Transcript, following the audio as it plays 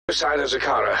sign of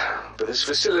Zakara, but this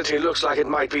facility looks like it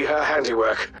might be her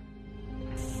handiwork.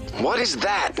 What is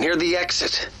that near the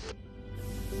exit?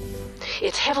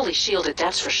 It's heavily shielded,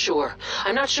 that's for sure.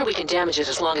 I'm not sure we can damage it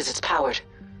as long as it's powered.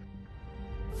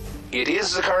 It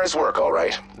is Zakara's work, all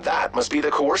right. That must be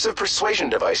the coercive persuasion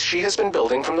device she has been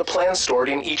building from the plans stored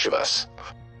in each of us.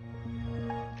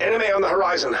 Enemy on the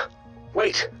horizon.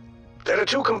 Wait. There are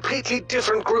two completely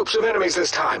different groups of enemies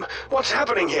this time. What's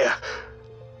happening here?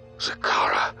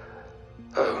 Zakara.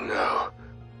 Oh no.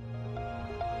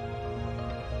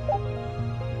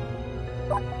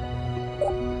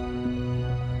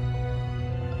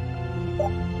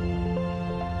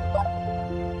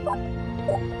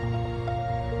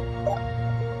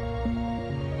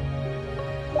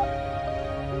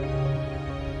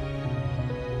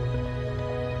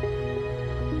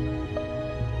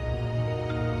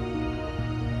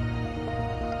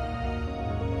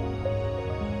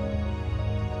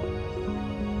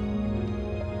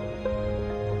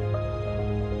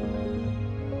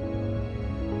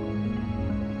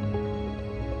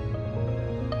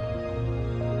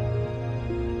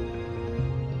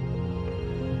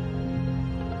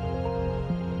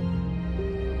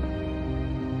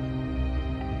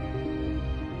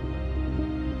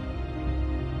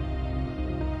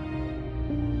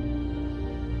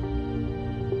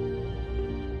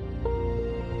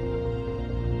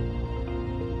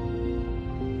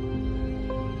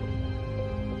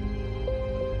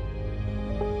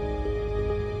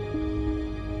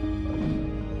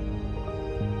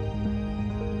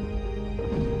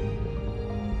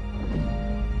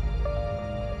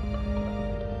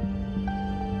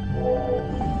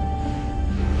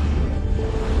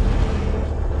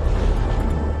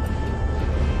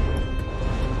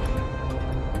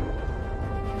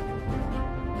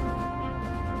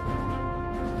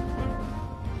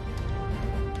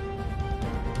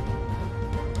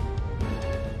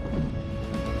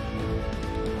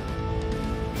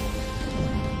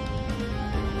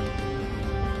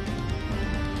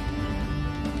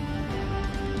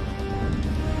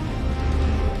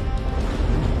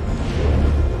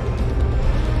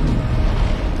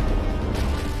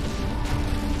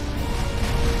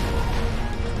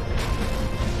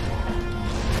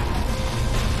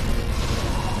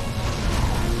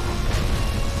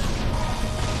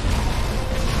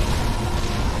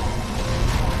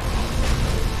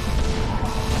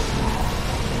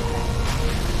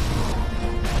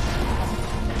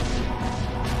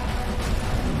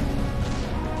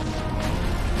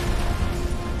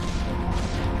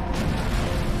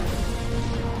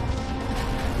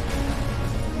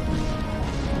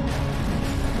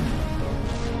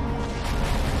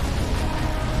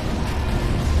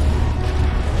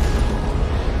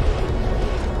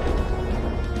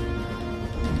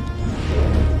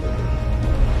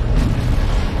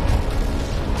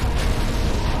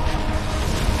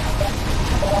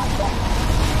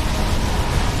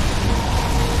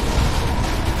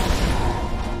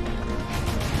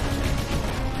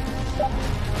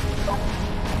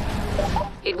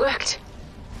 It worked.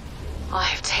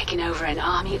 I've taken over an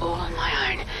army all on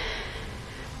my own.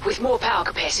 With more power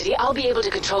capacity, I'll be able to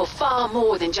control far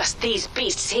more than just these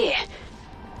beasts here.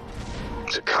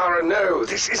 Zakara, no,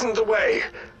 this isn't the way.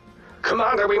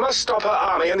 Commander, we must stop her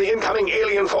army and the incoming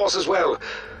alien force as well.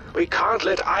 We can't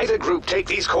let either group take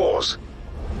these cores.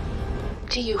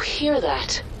 Do you hear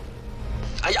that?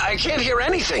 I can't hear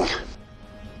anything.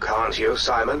 Can't you,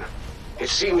 Simon? It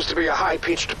seems to be a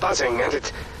high-pitched buzzing,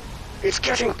 and it's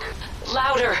getting...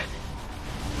 Louder!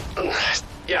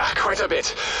 Yeah, quite a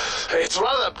bit. It's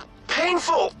rather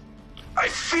painful. I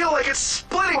feel like it's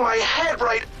splitting my head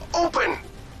right open.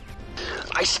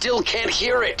 I still can't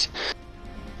hear it.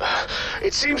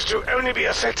 It seems to only be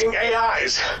affecting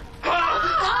AIs.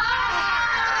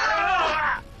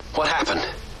 What happened?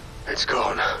 It's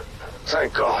gone.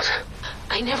 Thank God.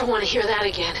 I never want to hear that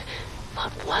again.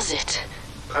 What was it?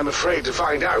 I'm afraid to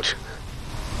find out.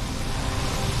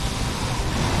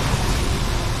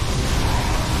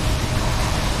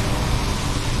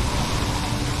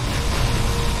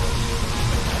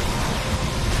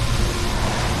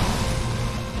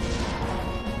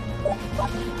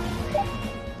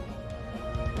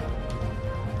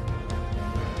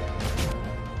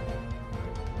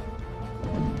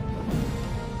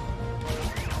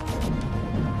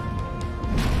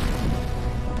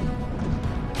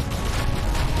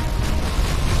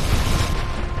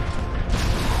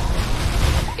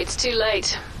 It's too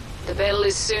late. The battle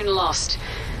is soon lost.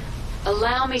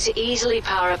 Allow me to easily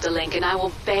power up the link, and I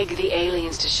will beg the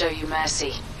aliens to show you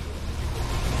mercy.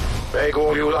 Beg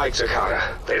all you like,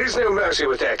 Zakara. There is no mercy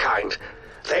with their kind.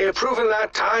 They have proven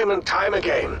that time and time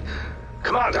again.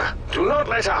 Commander, do not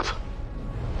let up.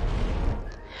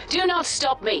 Do not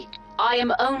stop me. I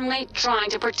am only trying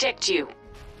to protect you.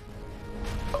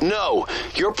 No,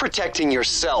 you're protecting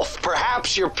yourself,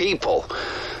 perhaps your people.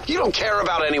 You don't care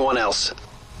about anyone else.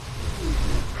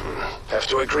 Have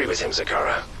to agree with him,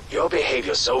 Zakara. Your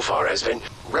behavior so far has been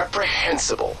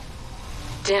reprehensible.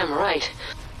 Damn right.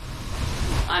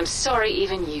 I'm sorry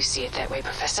even you see it that way,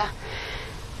 Professor.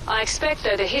 I expect,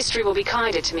 though, that history will be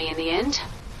kinder to me in the end.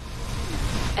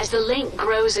 As the link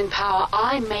grows in power,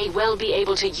 I may well be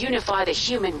able to unify the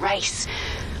human race.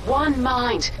 One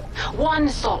mind, one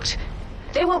thought.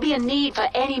 There won't be a need for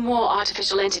any more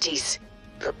artificial entities.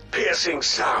 The piercing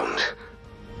sound.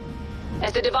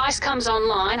 As the device comes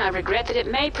online, I regret that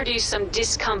it may produce some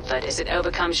discomfort as it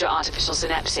overcomes your artificial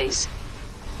synapses.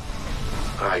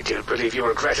 I don't believe you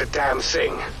regret a damn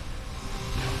thing.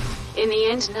 In the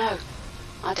end, no,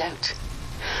 I don't.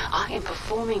 I am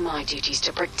performing my duties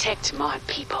to protect my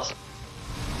people.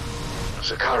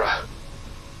 Zakara.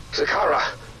 Zakara.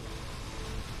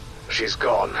 She's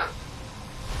gone.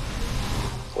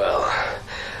 Well,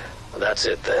 that's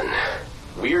it then.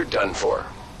 We're done for.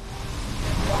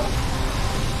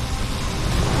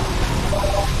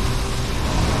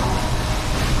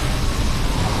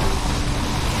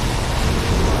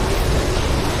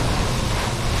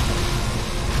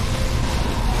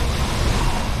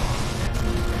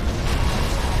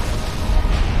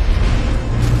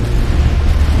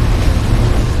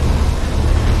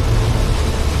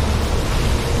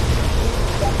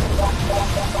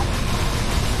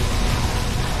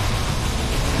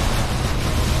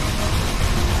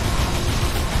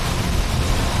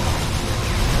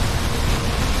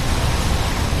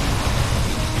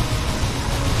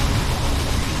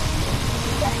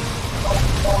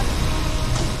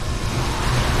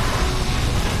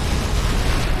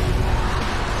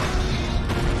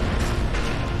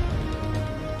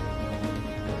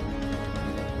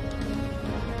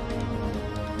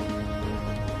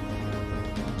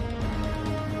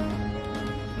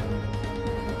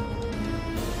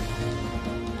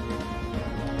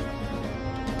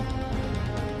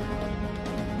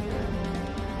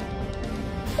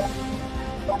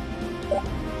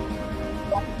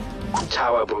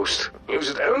 Tower boost. Use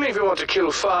it only if you want to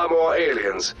kill far more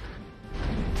aliens.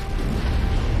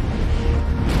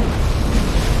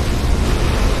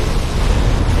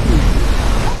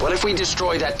 What if we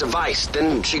destroy that device?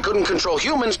 Then she couldn't control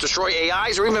humans, destroy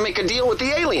AIs, or even make a deal with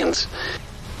the aliens.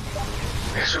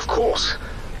 Yes, of course.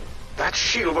 That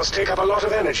shield must take up a lot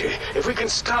of energy. If we can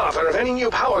starve her of any new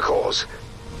power cores.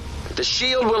 The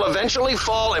shield will eventually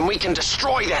fall and we can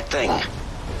destroy that thing.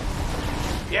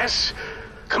 Yes.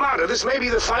 Commander, this may be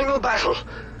the final battle.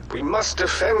 We must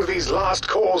defend these last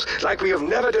cores like we have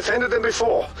never defended them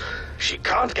before. She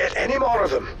can't get any more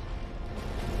of them.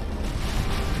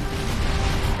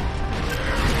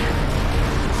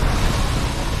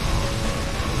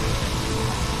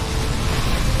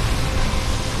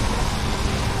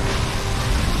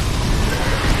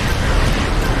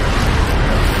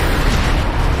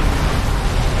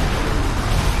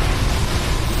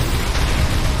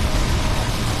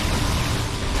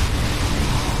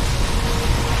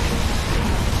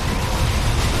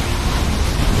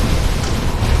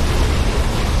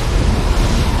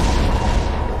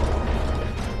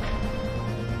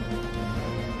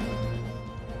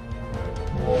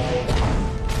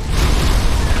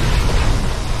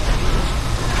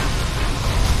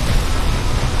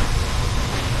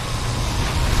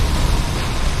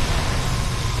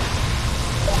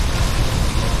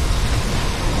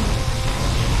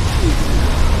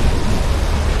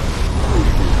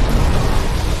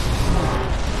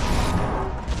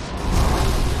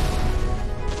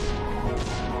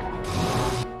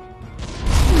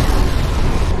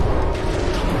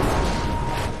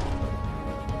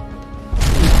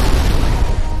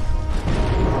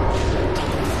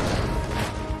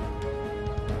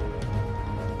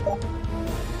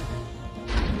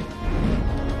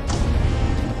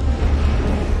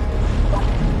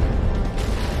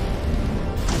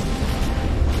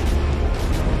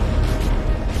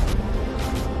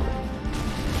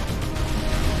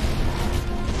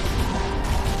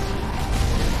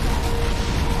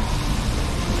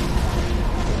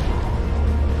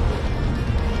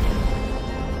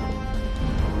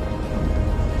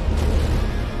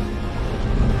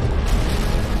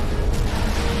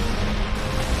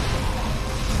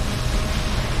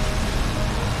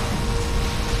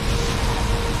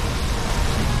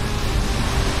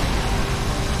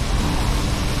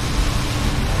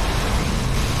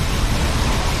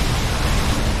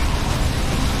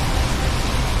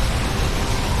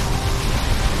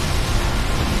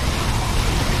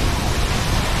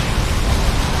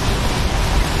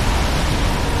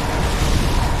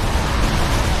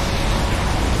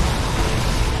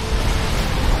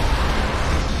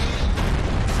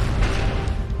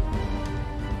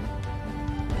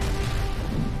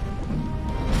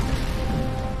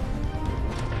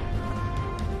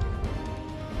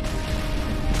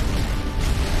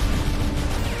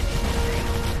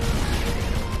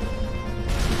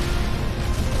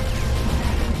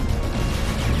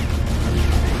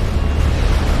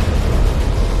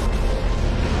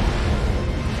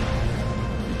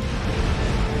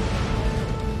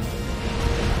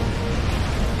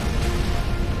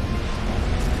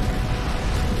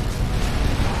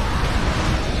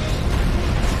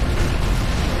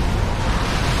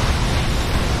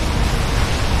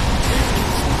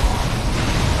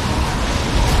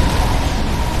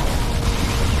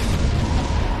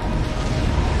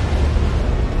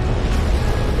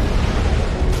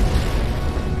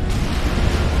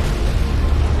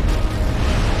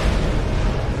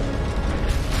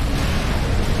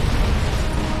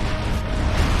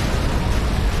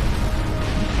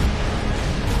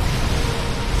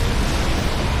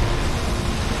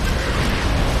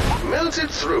 puts it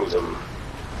through them.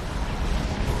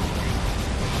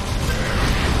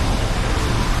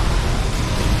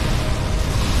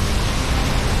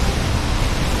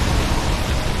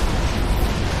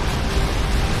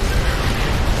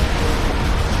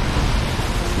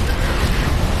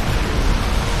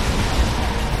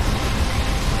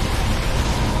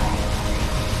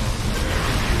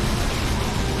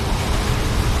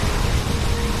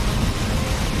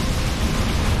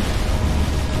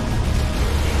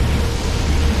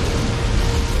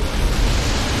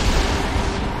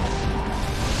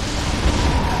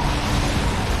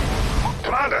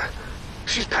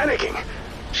 She's panicking.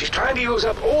 She's trying to use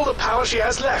up all the power she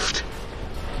has left.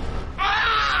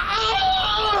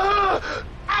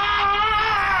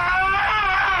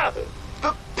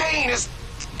 The pain is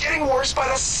getting worse by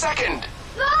the second.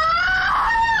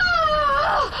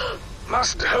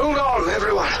 Must hold on,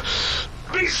 everyone.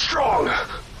 Be strong.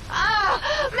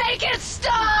 Make it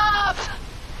stop!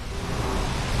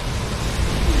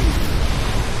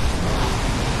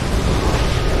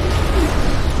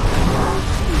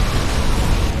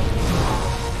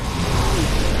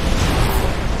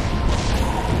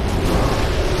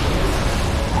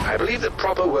 I believe the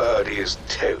proper word is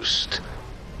toast.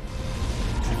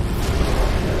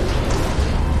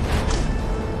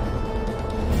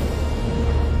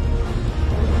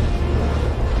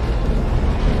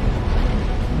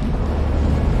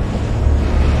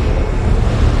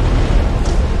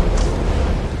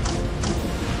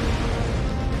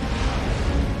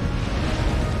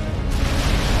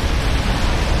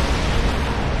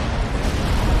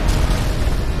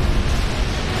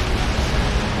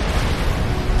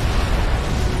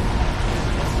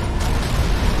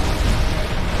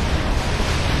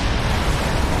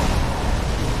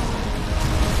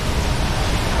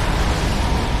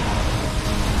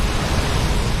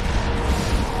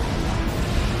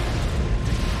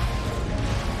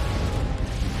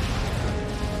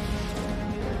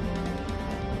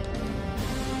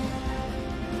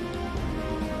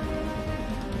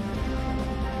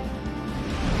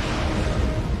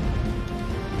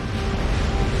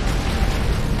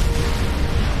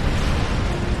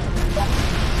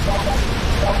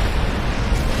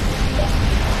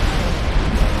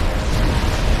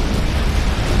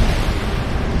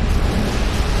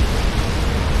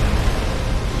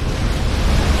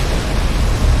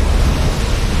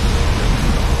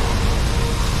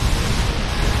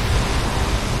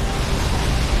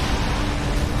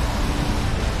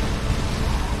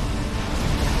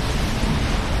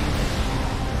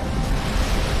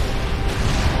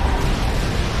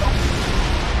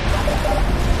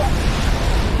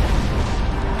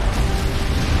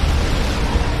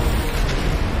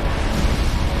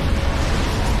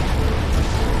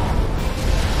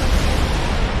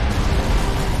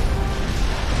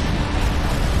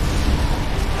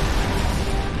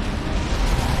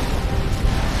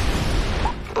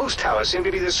 Those towers seem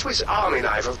to be the Swiss Army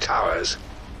knife of towers.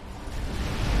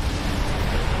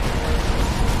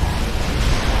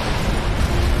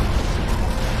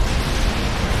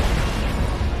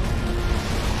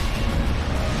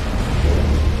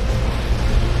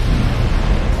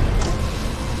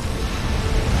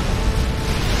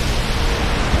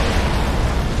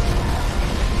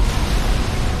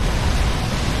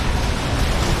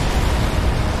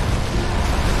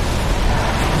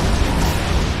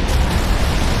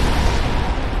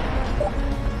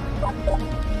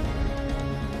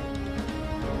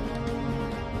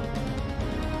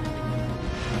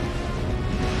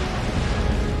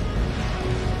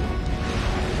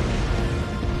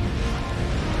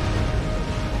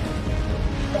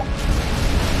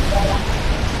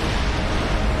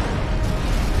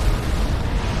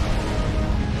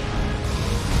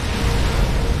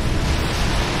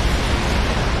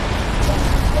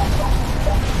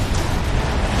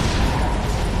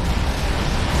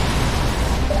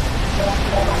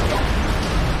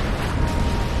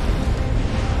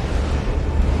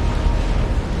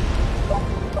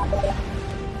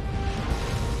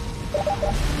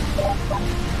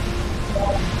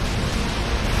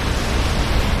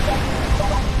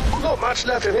 Not much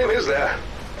left of him, is there?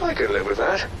 I can live with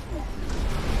that.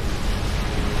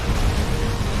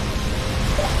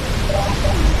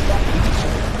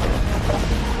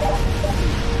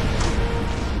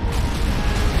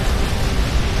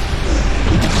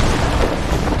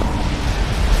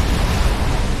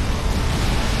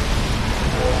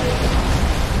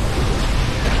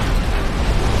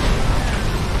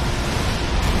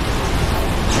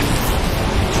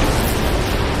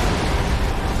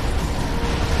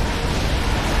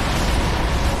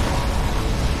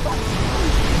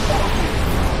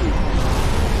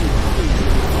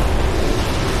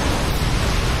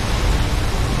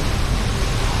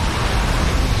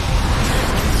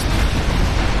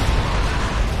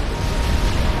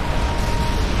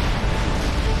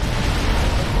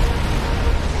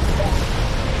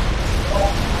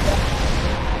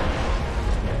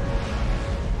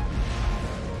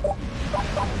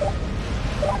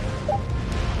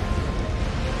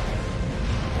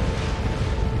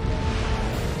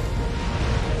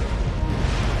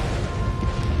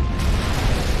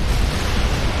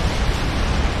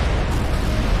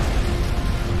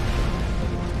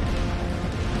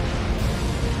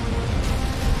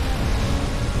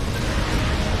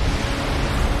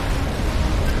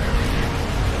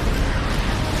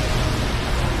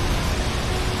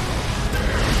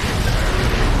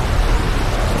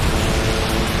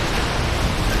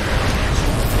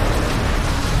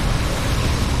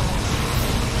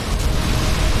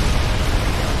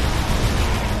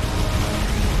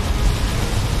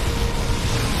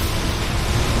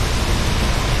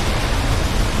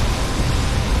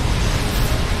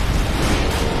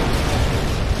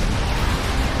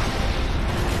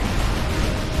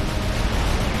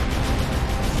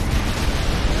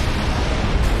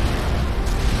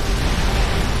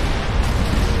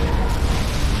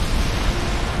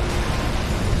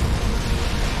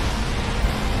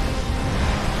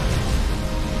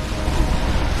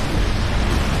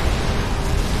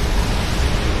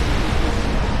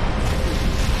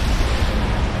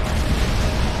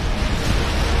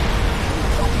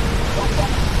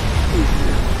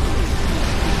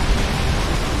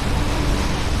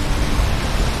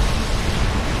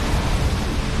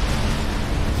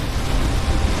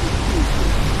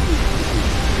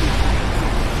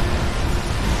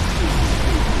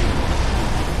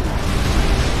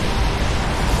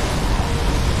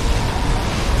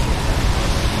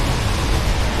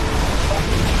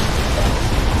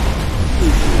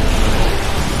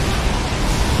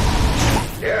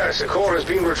 The core has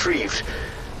been retrieved,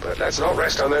 but let's not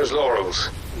rest on those laurels.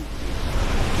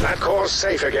 That core's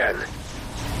safe again.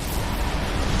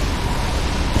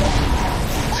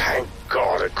 Thank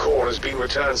God a core has been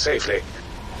returned safely.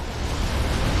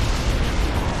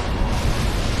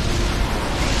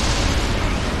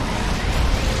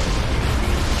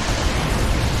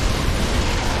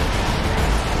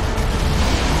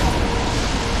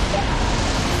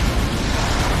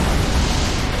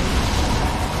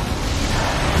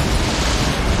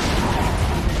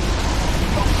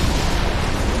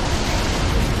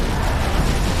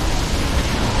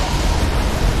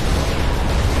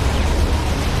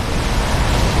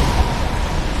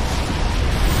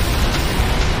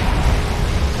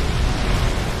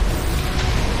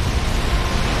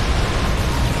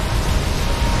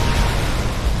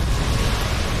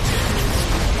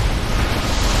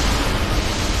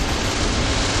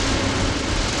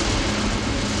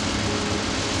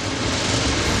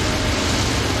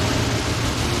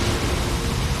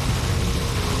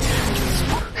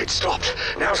 Stopped.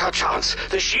 Now's our chance.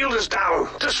 The shield is down.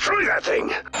 Destroy that thing.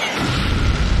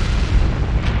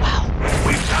 Wow.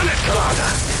 We've done it,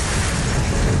 Commander.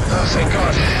 Oh, thank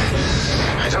God.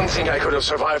 I don't think I could have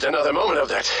survived another moment of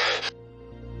that.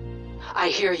 I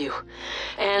hear you.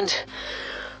 And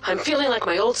I'm feeling like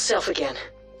my old self again.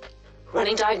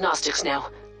 Running diagnostics now,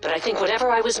 but I think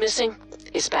whatever I was missing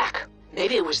is back.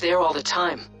 Maybe it was there all the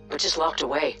time, but just locked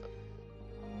away.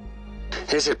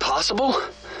 Is it possible?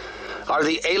 Are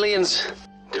the aliens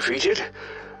defeated?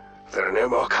 There are no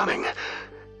more coming.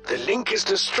 The link is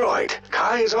destroyed.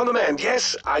 Kai is on the mend.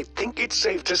 Yes, I think it's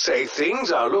safe to say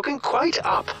things are looking quite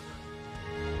up.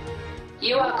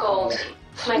 You are called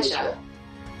Fletcher.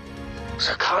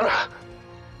 Zakara,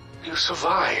 you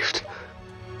survived.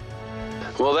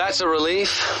 Well, that's a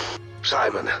relief.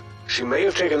 Simon, she may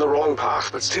have taken the wrong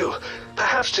path, but still,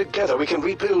 perhaps together we can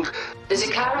rebuild. The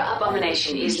Zakara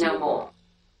abomination is no more.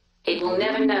 It will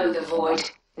never know the void,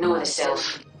 nor the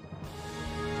self.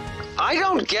 I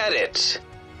don't get it.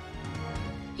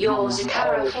 Your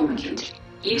Zakara formicant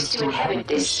used to inhabit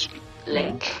this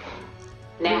link.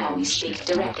 Now we speak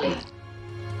directly.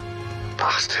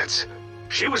 Bastards.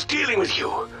 She was dealing with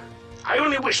you. I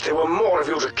only wish there were more of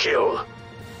you to kill.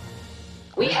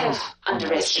 We have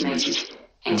underestimated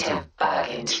and have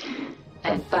bargained,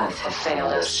 and both have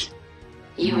failed us.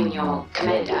 You and your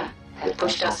commander have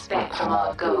pushed us back from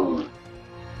our goal.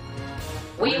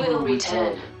 We will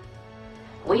return.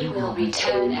 We will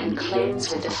return and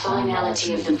cleanse with the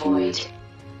finality of the void.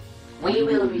 We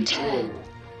will return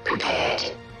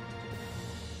prepared.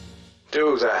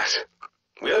 Do that.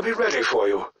 We'll be ready for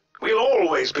you. We'll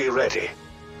always be ready.